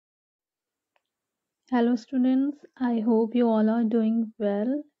Hello, students. I hope you all are doing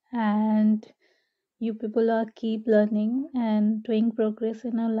well and you people are keep learning and doing progress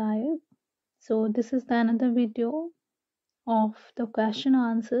in our life. So, this is the another video of the question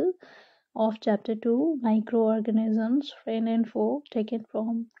answer of chapter 2 microorganisms friend info taken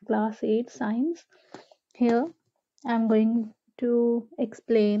from class 8 science. Here, I'm going to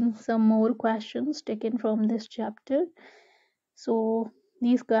explain some more questions taken from this chapter. So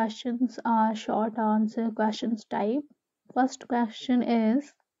these questions are short answer questions type. First question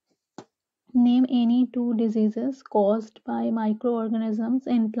is, name any two diseases caused by microorganisms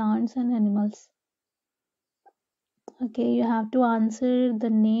in plants and animals. Okay, you have to answer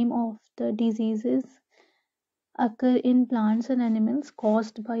the name of the diseases occur in plants and animals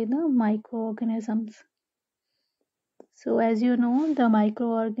caused by the microorganisms. So as you know, the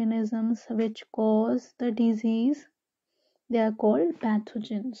microorganisms which cause the disease, they are called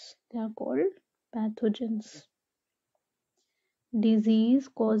pathogens. They are called pathogens. Disease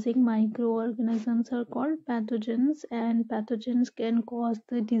causing microorganisms are called pathogens, and pathogens can cause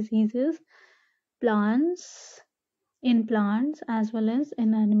the diseases plants in plants as well as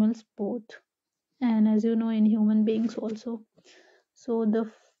in animals both, and as you know, in human beings also. So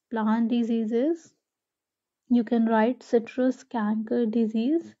the plant diseases, you can write citrus canker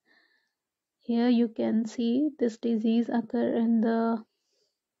disease. Here you can see this disease occur in the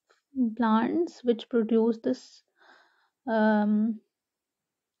plants which produce this um,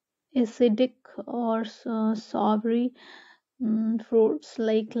 acidic or savory fruits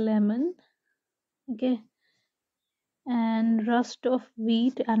like lemon. Okay, and rust of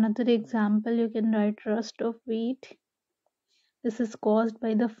wheat, another example, you can write rust of wheat. This is caused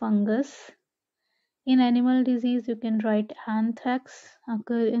by the fungus. In animal disease, you can write anthrax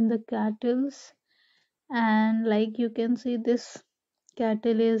occur in the cattles, and like you can see, this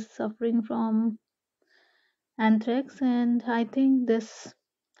cattle is suffering from anthrax, and I think this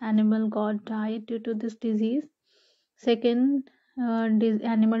animal got died due to this disease. Second,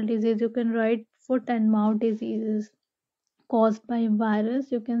 animal disease, you can write foot and mouth diseases caused by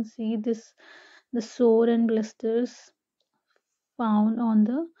virus. You can see this, the sore and blisters found on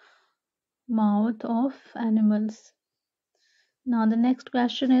the mouth of animals. Now the next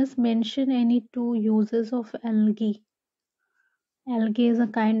question is, mention any two uses of algae. Algae is a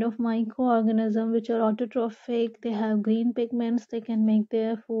kind of microorganism which are autotrophic. They have green pigments. They can make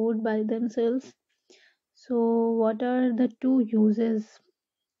their food by themselves. So what are the two uses?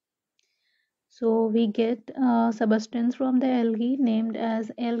 So we get a substance from the algae named as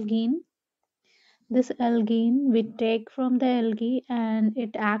algine. This algine we take from the algae and it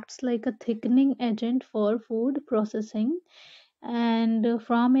acts like a thickening agent for food processing. And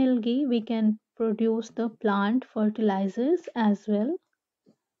from algae we can produce the plant fertilizers as well.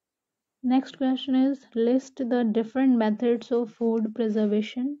 Next question is, list the different methods of food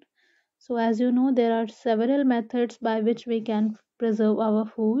preservation. So as you know, there are several methods by which we can preserve our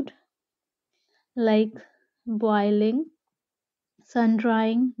food, like boiling, sun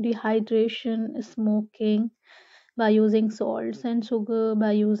drying, dehydration, smoking, by using salts and sugar,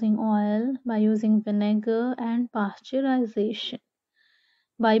 by using oil, by using vinegar, and pasteurization.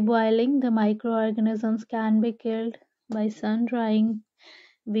 By boiling, the microorganisms can be killed. By sun drying,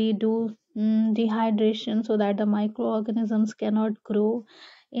 we do dehydration so that the microorganisms cannot grow.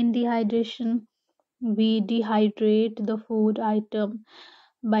 In dehydration, we dehydrate the food item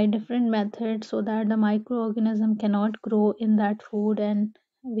by different methods so that the microorganism cannot grow in that food and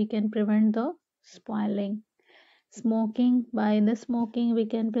we can prevent the spoiling. Smoking, by the smoking we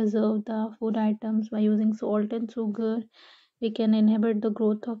can preserve the food items. By using salt and sugar, we can inhibit the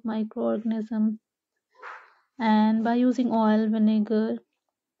growth of microorganism. And by using oil, vinegar,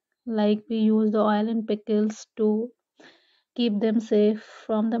 like we use the oil in pickles to keep them safe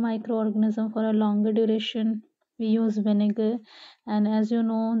from the microorganism for a longer duration, we use vinegar. And as you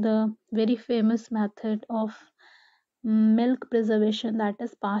know, the very famous method of milk preservation, that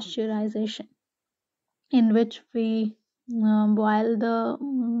is pasteurization, in which we boil the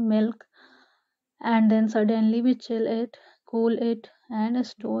milk and then suddenly we chill it, cool it, and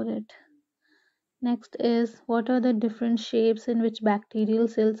store it. Next is, what are the different shapes in which bacterial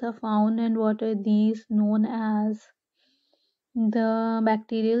cells are found and what are these known as? The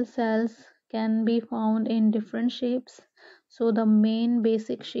bacterial cells can be found in different shapes. So the main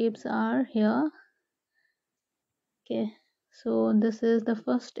basic shapes are here. Okay, so this is the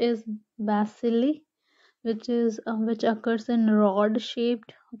first is bacilli, which occurs in rod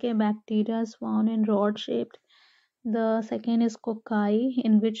shaped. Okay, bacteria is found in rod shaped. The second is cocci,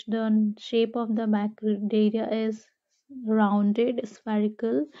 in which the shape of the bacteria is rounded,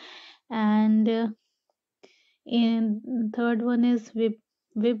 spherical, and In third one is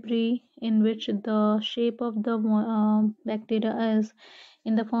vibri, in which the shape of the bacteria is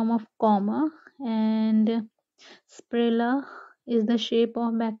in the form of comma, and spirilla is the shape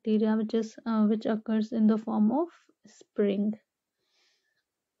of bacteria which occurs in the form of spring.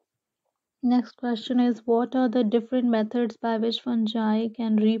 Next question is, what are the different methods by which fungi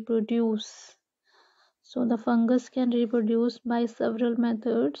can reproduce? So the fungus can reproduce by several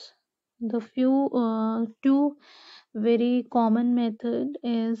methods. The few two very common method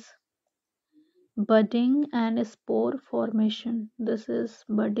is budding and spore formation. This is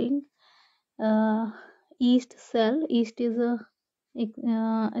budding. Yeast cell. Yeast is a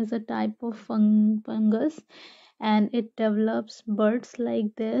type of fungus, and it develops buds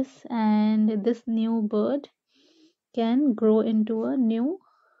like this, and this new bud can grow into a new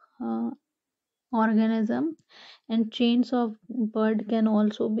uh, organism, and chains of bud can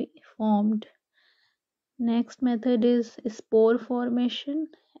also be formed. Next method is spore formation,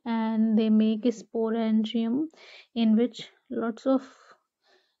 and they make a sporangium in which lots of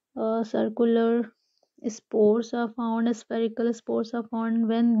circular spores are found, spherical spores are found.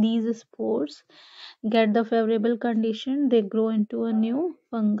 When these spores get the favorable condition, they grow into a new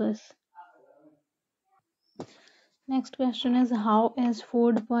fungus. Next question is, how is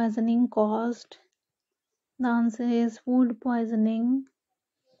food poisoning caused? The answer is, food poisoning,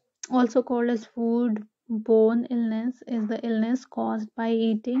 also called as food-borne illness, is the illness caused by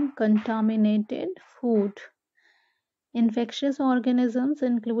eating contaminated food. Infectious organisms,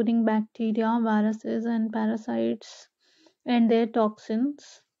 including bacteria, viruses, and parasites, and their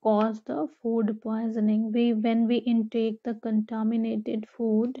toxins, cause the food poisoning. When we intake the contaminated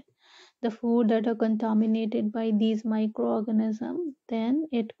food, the food that are contaminated by these microorganisms, then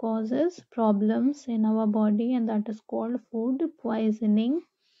it causes problems in our body, and that is called food poisoning.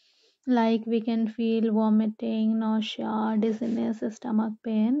 Like we can feel vomiting, nausea, dizziness, stomach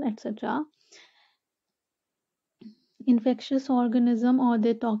pain, etc. Infectious organism or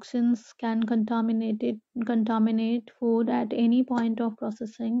their toxins can contaminate food at any point of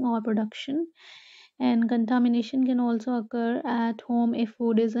processing or production, and contamination can also occur at home if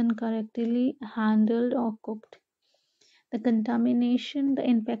food is incorrectly handled or cooked. The contamination, the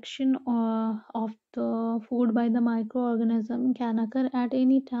infection of the food by the microorganism can occur at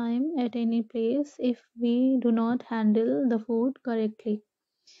any time, at any place, if we do not handle the food correctly.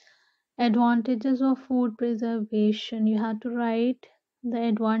 Advantages of food preservation. You have to write the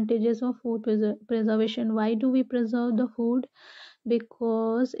advantages of food preservation. Why do we preserve the food?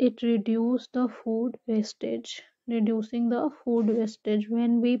 Because it reduces the food wastage. Reducing the food wastage.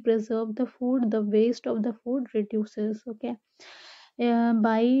 When we preserve the food, the waste of the food reduces. Okay.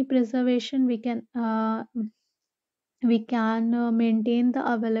 By preservation, we can maintain the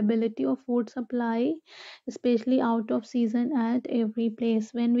availability of food supply, especially out of season, at every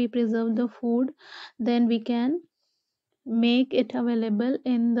place. When we preserve the food, then we can make it available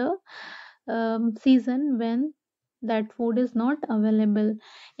in the season when that food is not available.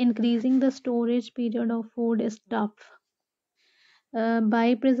 Increasing the storage period of food is tough.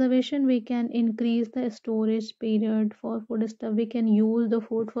 By preservation, we can increase the storage period for food stuff. We can use the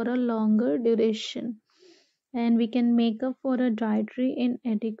food for a longer duration, and we can make up for a dietary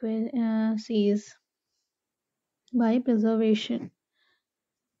inadequacies by preservation.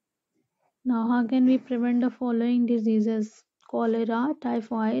 Now, how can we prevent the following diseases? Cholera,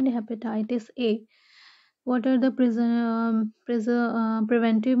 typhoid, hepatitis A. What are the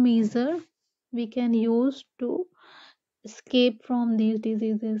preventive measures we can use to escape from these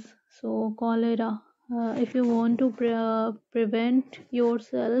diseases? So, cholera. If you want to prevent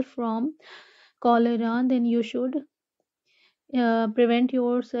yourself from cholera, then you should prevent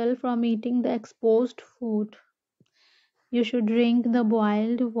yourself from eating the exposed food. You should drink the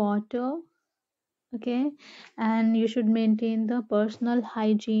boiled water, okay, and you should maintain the personal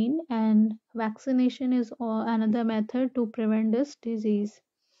hygiene, and vaccination is another method to prevent this disease.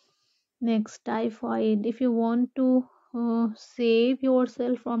 Next, typhoid. If you want to save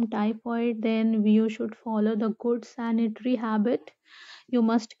yourself from typhoid, then you should follow the good sanitary habit. You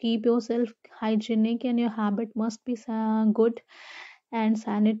must keep yourself hygienic, and your habit must be good and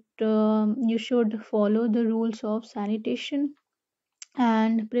you should follow the rules of sanitation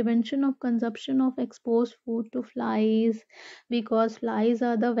and prevention of consumption of exposed food to flies, because flies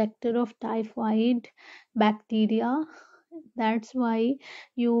are the vector of typhoid bacteria. That's why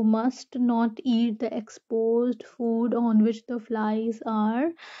you must not eat the exposed food on which the flies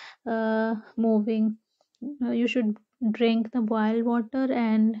are moving. You should drink the boiled water,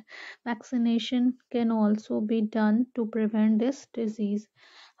 and vaccination can also be done to prevent this disease.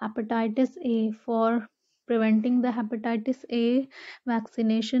 Hepatitis A. For preventing the hepatitis A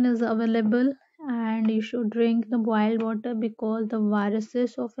vaccination is available, and you should drink the boiled water because the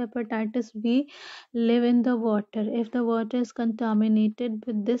viruses of hepatitis B live in the water. If the water is contaminated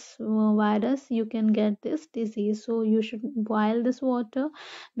with this virus, you can get this disease. So you should boil this water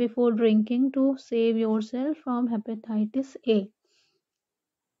before drinking to save yourself from hepatitis A.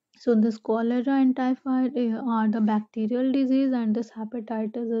 So this cholera and typhoid are the bacterial disease, and this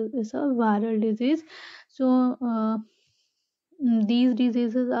hepatitis is a viral disease. So these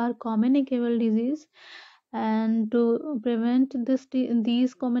diseases are communicable disease, and to prevent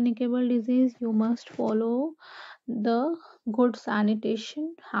these communicable disease, you must follow the good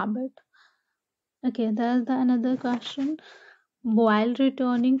sanitation habit. Okay, there's the another question. While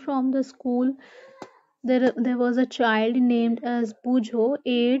returning from the school, there was a child named as Bujo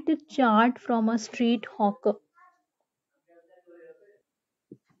ate chaat from a street hawker.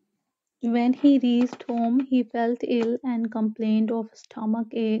 When he reached home, he felt ill and complained of stomach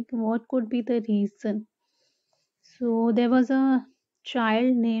ache. What could be the reason? So there was a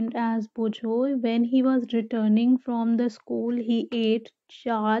child named as Bujo. When he was returning from the school, he ate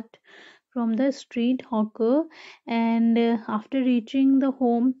chaat from the street hawker, and after reaching the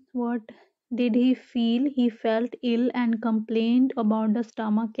home, what did he feel? He felt ill and complained about the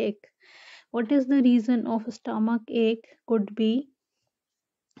stomach ache. What is the reason of stomach ache? Could be,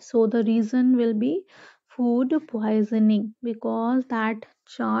 so the reason will be food poisoning, because that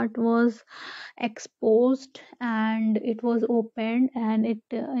chart was exposed and it was opened, and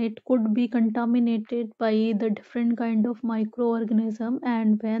it could be contaminated by the different kind of microorganism,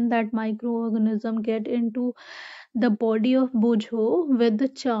 and when that microorganism get into the body of Bujo with the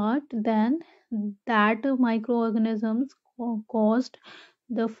chart, then that microorganisms caused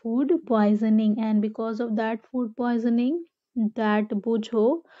the food poisoning, and because of that food poisoning, that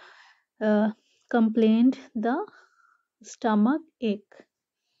Bujo uh, complained the stomach ache.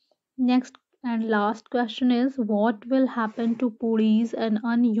 Next and last question is, what will happen to puris and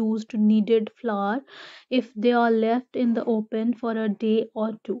unused kneaded flour if they are left in the open for a day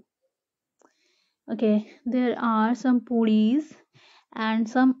or two? Okay, there are some puris and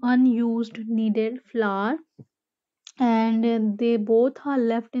some unused kneaded flour, and they both are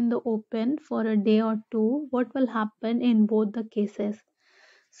left in the open for a day or two. What will happen in both the cases?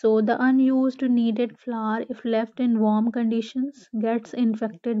 So the unused kneaded flour, if left in warm conditions, gets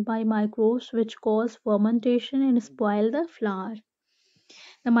infected by microbes which cause fermentation and spoil the flour.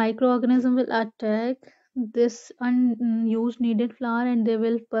 The microorganism will attack this unused kneaded flour, and they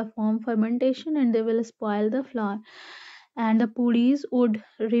will perform fermentation and they will spoil the flour. And the puris would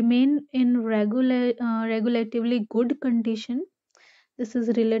remain in relatively good condition. This is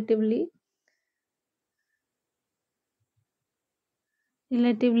relatively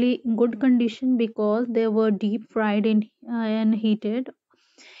good condition because they were deep fried and heated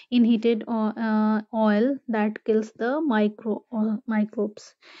in heated oil that kills the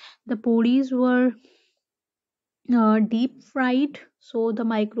microbes. The puris were deep fried, so the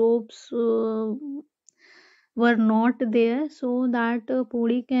microbes were not there, so that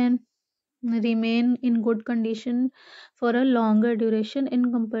puri can remain in good condition for a longer duration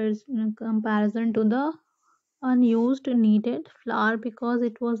in comparison to the unused kneaded flour, because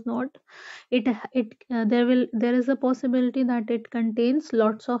it was not it there is a possibility that it contains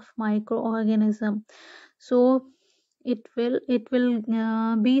lots of microorganism, so it will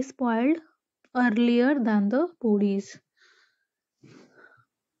be spoiled earlier than the puris.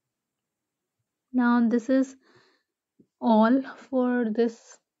 Now this is all for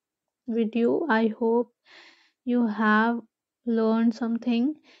this video. I hope you have learned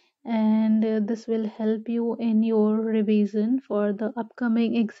something, and this will help you in your revision for the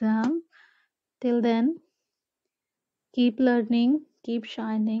upcoming exam. Till then, keep learning, keep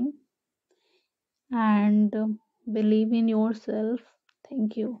shining, and believe in yourself.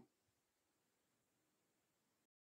 Thank you.